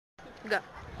Go.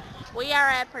 We are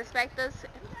at Perspectives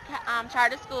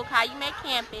Charter School Calumet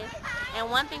campus, and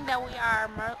one thing that we are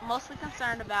mostly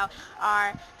concerned about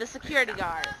are the security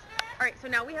guards. All right, so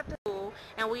now we have to.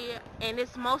 And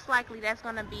it's most likely that's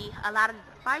going to be a lot of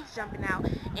fights jumping out,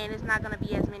 and it's not going to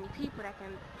be as many people that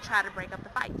can try to break up the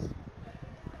fights.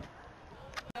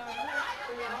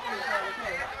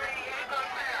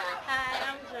 Hi,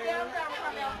 I'm Journey.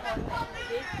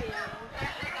 This is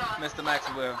Mr.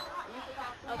 Maxwell.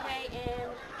 okay,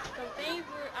 and some things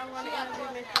I want to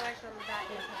interview Mr. Maxwell about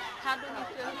is how do you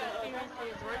feel his experience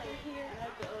is working here?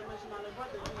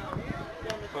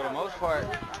 For the most part,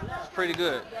 it's pretty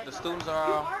good. The students are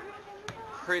all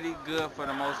pretty good for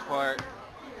the most part.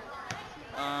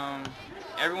 Um,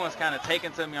 Everyone's kind of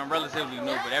taken to me. I'm relatively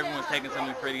new, but everyone's taken to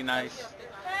me pretty nice.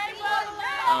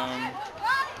 Um,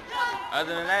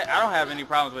 Other than that, I don't have any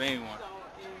problems with anyone.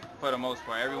 For the most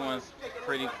part, everyone's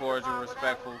pretty cordial,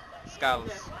 respectful,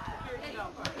 scholars.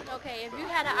 Okay, if you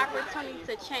had an opportunity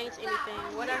to change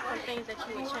anything, what are some things that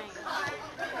you would change?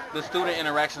 The student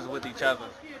interactions with each other,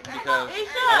 because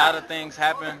a lot of things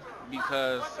happen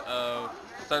because of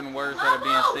certain words that are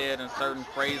being said and certain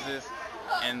phrases,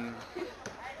 and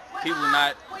people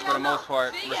not, for the most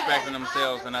part, respecting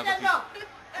themselves and other people.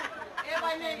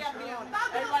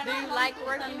 Do you like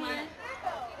working here?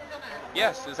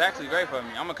 Yes, it's actually great for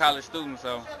me. I'm a college student,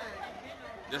 so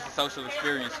this is a social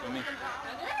experience for me.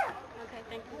 Okay,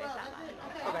 thank you. That's all.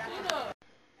 Okay.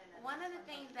 Another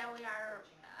thing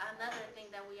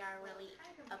that we are really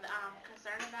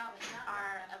concerned about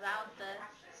are about the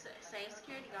same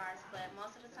security guards, but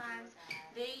most of the times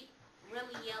they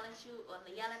really yell at you or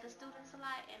they yell at the students a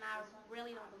lot, and I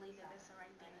really don't believe that that's the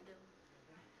right thing to do.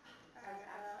 I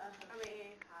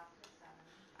mean,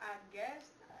 I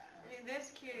guess. I mean, they're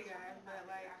security guards, but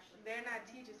like they're not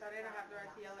teachers, so they don't have the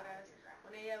right to yell at us.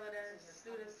 When they yell at us,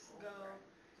 students go,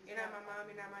 "You're not my mom,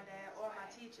 you're not my dad, or my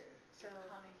teacher." So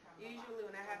usually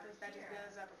when that happens, that just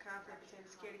builds up a conflict between the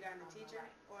security guard and the teacher,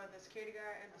 or the security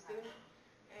guard and the student,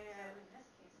 and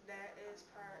that is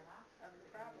part of the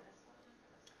problem.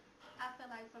 I feel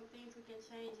like some things we can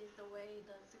change is the way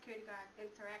the security guards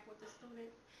interact with the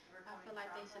students. I feel like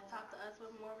they should talk to us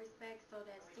with more respect so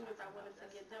that students are willing to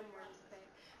give them more respect.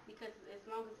 Because as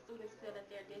long as students feel that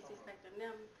they're disrespecting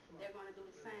them, they're going to do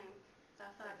the same. So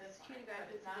I feel like the security guards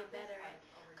need to get better at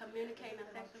communicating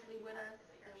effectively with us,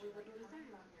 and we will do the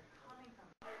same.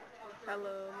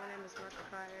 Hello, my name is Martha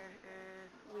Pryor, and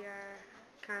we are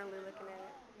currently looking at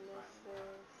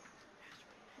Mrs.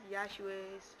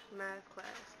 Yashua's math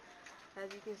class. As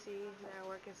you can see, they're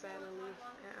working silently.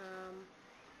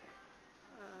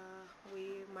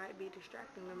 We might be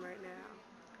distracting them right now.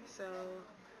 So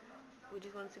we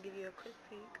just wanted to give you a quick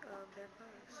peek of their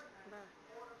class. Bye.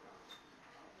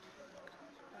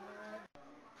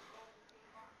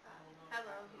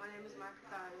 Hello, my name is Martha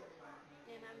Pryor.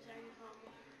 And I'm Journey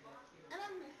Home. And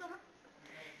I'm Lisa.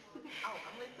 Oh,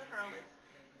 I'm Lisa Hurley.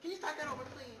 Can you start that over,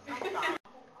 please? I'm sorry.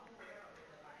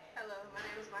 Hello, my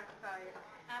name is Martha Pryor.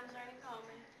 I'm Journey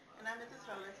Coleman. And I'm Mrs.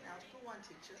 Hurley, Algebra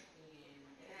 1 teacher.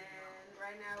 And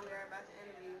right now we are about to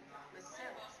interview Mrs.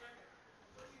 Hurley.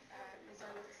 Ms.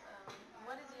 Hurley,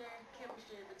 what is your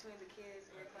chemistry between the kids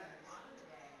in your class?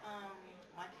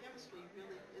 My chemistry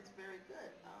really is very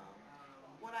good.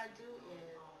 What I do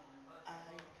is I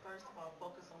first of all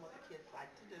focus on what the kids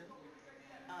like to do,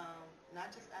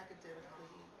 not just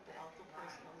academically, but also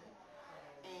personally.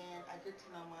 And I get to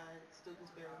know my students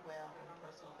very well on a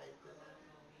personal basis.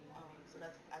 So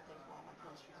that's, I think, why my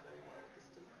chemistry is very well with the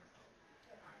students.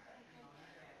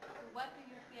 What do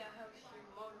you feel helps you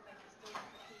motivate the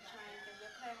students to keep trying? Because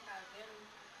your class are very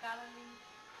scholarly.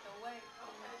 So what do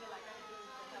you feel like you do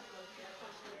to help them keep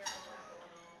pushing their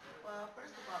Well,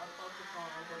 first of all, I focus on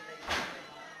what they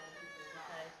already know,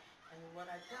 okay? And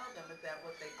what I tell them is that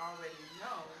what they already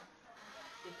know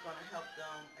is going to help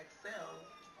them excel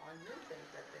on new things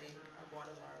that they are going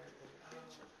to learn in the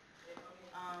future.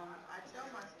 I tell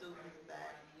my students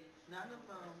that none of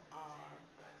them are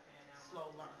slow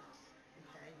learners,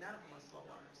 okay? None of them are slow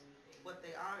learners. What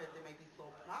they are is they may be slow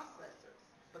processors,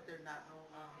 but they're not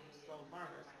slow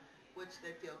learners, which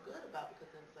they feel good about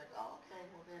because it's like, oh, okay,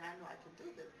 well then I know I can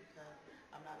do this because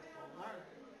I'm not a slow learner.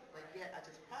 But yet I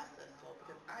just process slow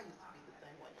because I used to be the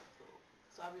same way in school.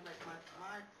 So I relate my school,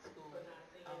 my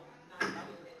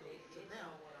business school to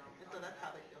them, and so that's how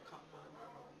they feel comfortable in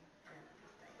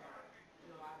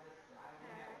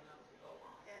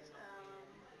Yes,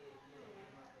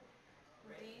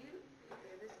 do you,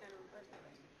 okay, this kind of question,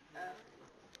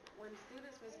 when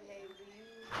students misbehave, do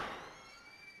you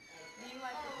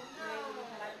like the, maybe,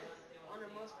 like, on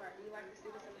the most part, do you like the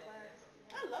students in the class?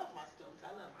 I love my students.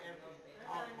 I love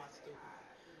all of my students.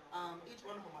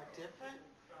 different.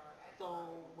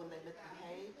 So when they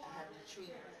misbehave, I have to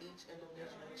treat each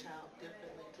individual child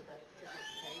differently to that particular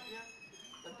behavior.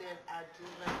 But then I do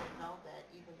let them know that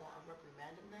even though I'm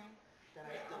reprimanding them, that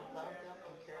I still love them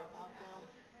and care about them.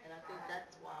 And I think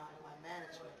that's why my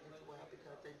management is well,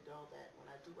 because they know that when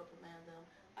I do reprimand them,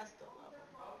 I still love them.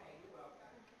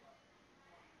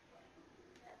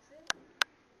 That's it.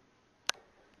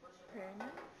 Very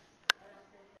nice.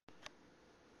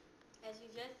 As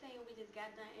you just seen, we just got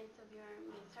done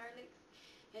interviewing Ms. Hurlix,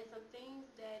 and some things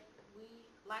that we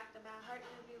liked about her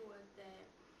interview was that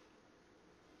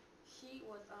she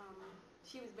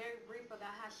was very brief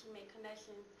about how she made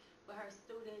connections with her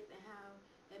students and how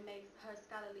it makes her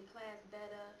scholarly class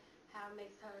better, how it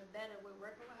makes her better with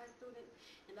working with her students.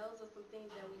 And those are some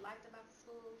things that we liked about the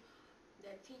school.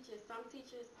 That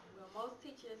most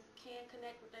teachers can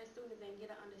connect with their students and get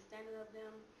an understanding of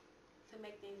them to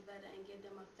make things better and give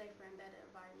them a safer and better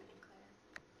environment in class.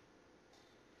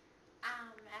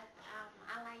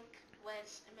 I like what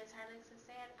Ms. Hurlix has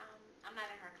said. I'm not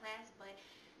in her class, but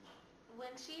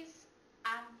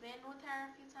I've been with her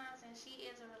a few times, and she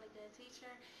is a really good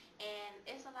teacher. And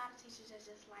it's a lot of teachers that's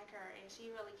just like her, and she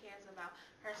really cares about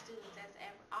her students.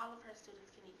 All of her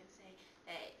students can even say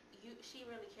that she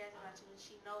really cares about you, and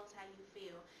she knows how you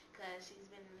feel because she's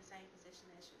been in the same position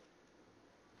as you.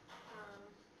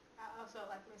 I also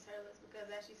like Ms. Hurlix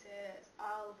because, as she says,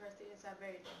 all of her students are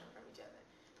very different from each other.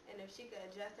 And if she could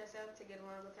adjust herself to get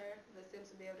along with her, the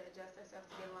students will be able to adjust herself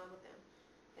to get along with them.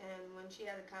 And when she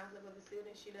has a conflict with a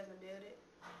student, she doesn't build it.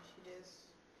 She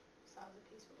just solves it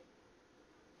peacefully.